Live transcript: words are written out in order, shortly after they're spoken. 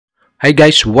Hi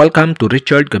guys, welcome to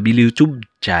Richard Kabili YouTube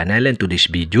channel, and to this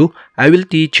video, I will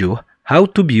teach you how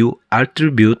to view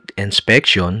attribute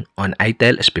inspection on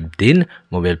itel S15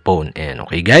 mobile phone. And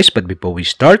okay guys, but before we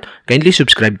start, kindly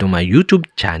subscribe to my YouTube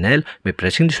channel by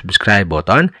pressing the subscribe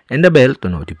button and the bell to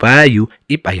notify you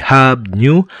if I have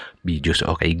new videos.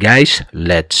 Okay guys,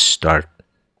 let's start.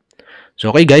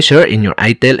 So okay guys, here in your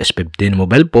itel S15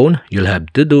 mobile phone, you'll have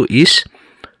to do is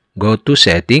go to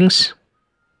settings.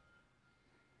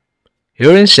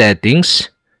 Here in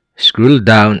settings, scroll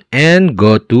down and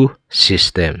go to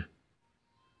system.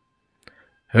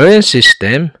 Here in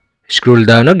system, scroll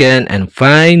down again and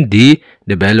find the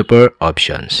developer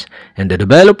options. And the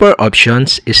developer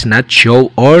options is not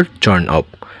show or turn off.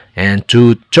 And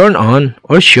to turn on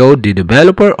or show the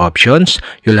developer options,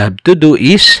 you'll have to do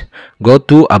is go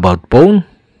to about phone.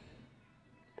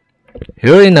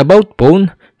 Here in about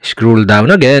phone, scroll down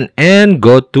again and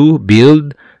go to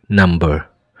build number.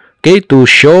 Okay, to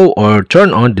show or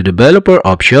turn on the developer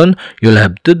option, you'll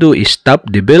have to do is tap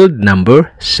the build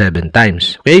number 7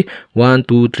 times. Okay, 1,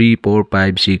 2, 3, 4,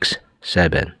 5, 6,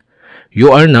 7. You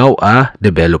are now a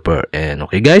developer. And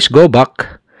okay guys, go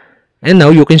back. And now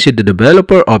you can see the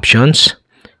developer options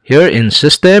here in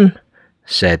system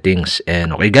settings.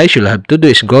 And okay guys, you'll have to do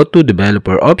is go to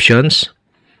developer options.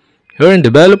 Here in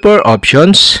developer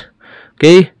options,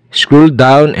 okay, scroll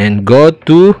down and go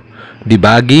to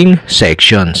debugging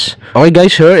sections. Okay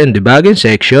guys, here in debugging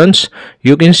sections,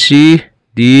 you can see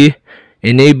the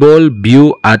enable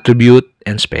view attribute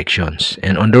inspections,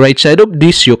 and on the right side of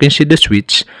this you can see the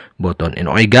switch button. And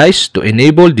okay guys, to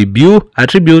enable the view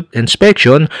attribute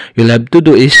inspection, you'll have to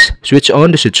do is switch on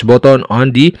the switch button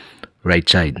on the right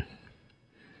side,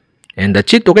 and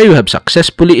that's it. Okay, you have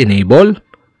successfully enabled.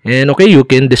 And okay, you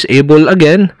can disable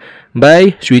again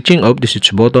by switching off the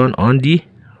switch button on the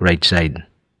right side.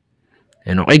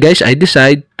 And okay guys, I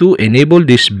decide to enable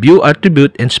this view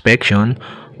attribute inspection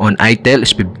on itel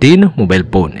S15 mobile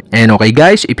phone. And okay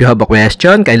guys, if you have a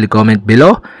question, kindly comment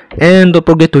below. And don't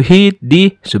forget to hit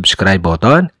the subscribe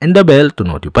button and the bell to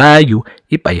notify you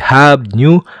if I have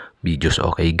new videos.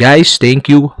 Okay guys, thank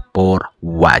you for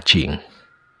watching.